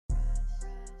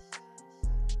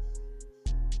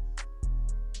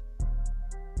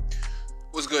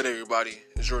good, everybody?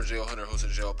 It's George Jail Hunter, host of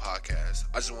the Jail Podcast.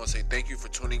 I just want to say thank you for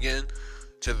tuning in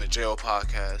to the Jail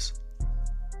Podcast.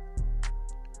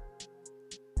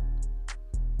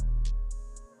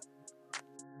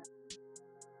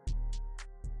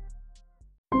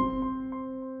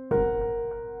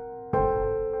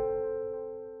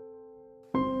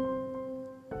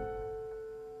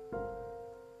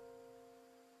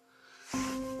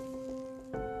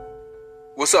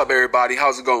 What's up, everybody?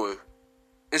 How's it going?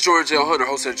 It's Jordan Jail Hunter,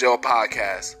 host of the Jail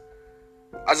Podcast.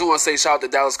 I just want to say shout out to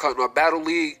Dallas Cutting Battle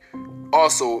League.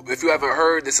 Also, if you haven't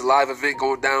heard, this is a live event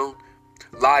going down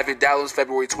live in Dallas,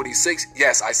 February 26th.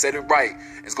 Yes, I said it right.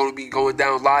 It's going to be going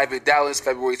down live in Dallas,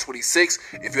 February 26th.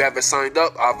 If you haven't signed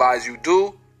up, I advise you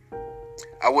do.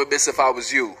 I wouldn't miss if I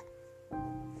was you.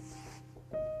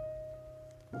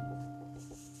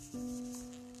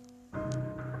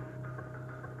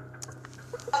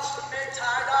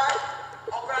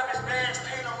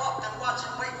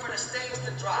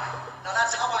 Now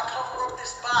that's how I cover up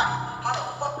this body. How the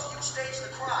fuck do you stage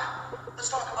the crime?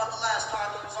 Let's talk about the last time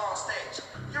you was on stage.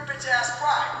 Your bitch ass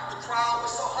cried. The crowd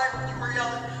was so hyped you were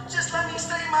yelling, just let me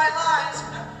say my lines.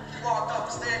 You walked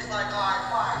up the stage like, alright,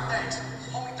 fine, thanks.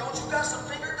 Homie, don't you got some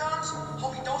finger guns?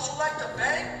 Homie, don't you like to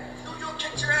bang? Knew you'll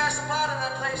kick your ass up out of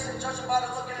that place and judge him by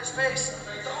the look in his face.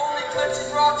 The only clips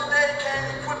he brought today came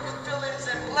equipped with fillings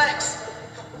and blanks.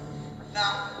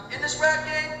 Now, in this rap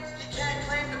game, he can't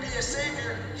claim to be a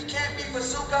savior. He can't be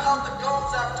bazooka out the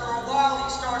gums. After a while, he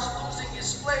starts losing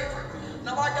his flavor.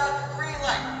 Now I got the green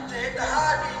light to hit the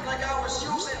high beam like I was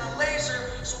using a laser.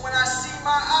 So when I see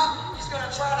my op, he's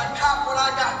gonna try to cop what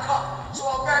I got caught. So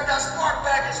I'll grab that spark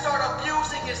back and start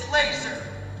abusing his laser.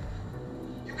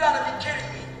 You gotta be kidding me.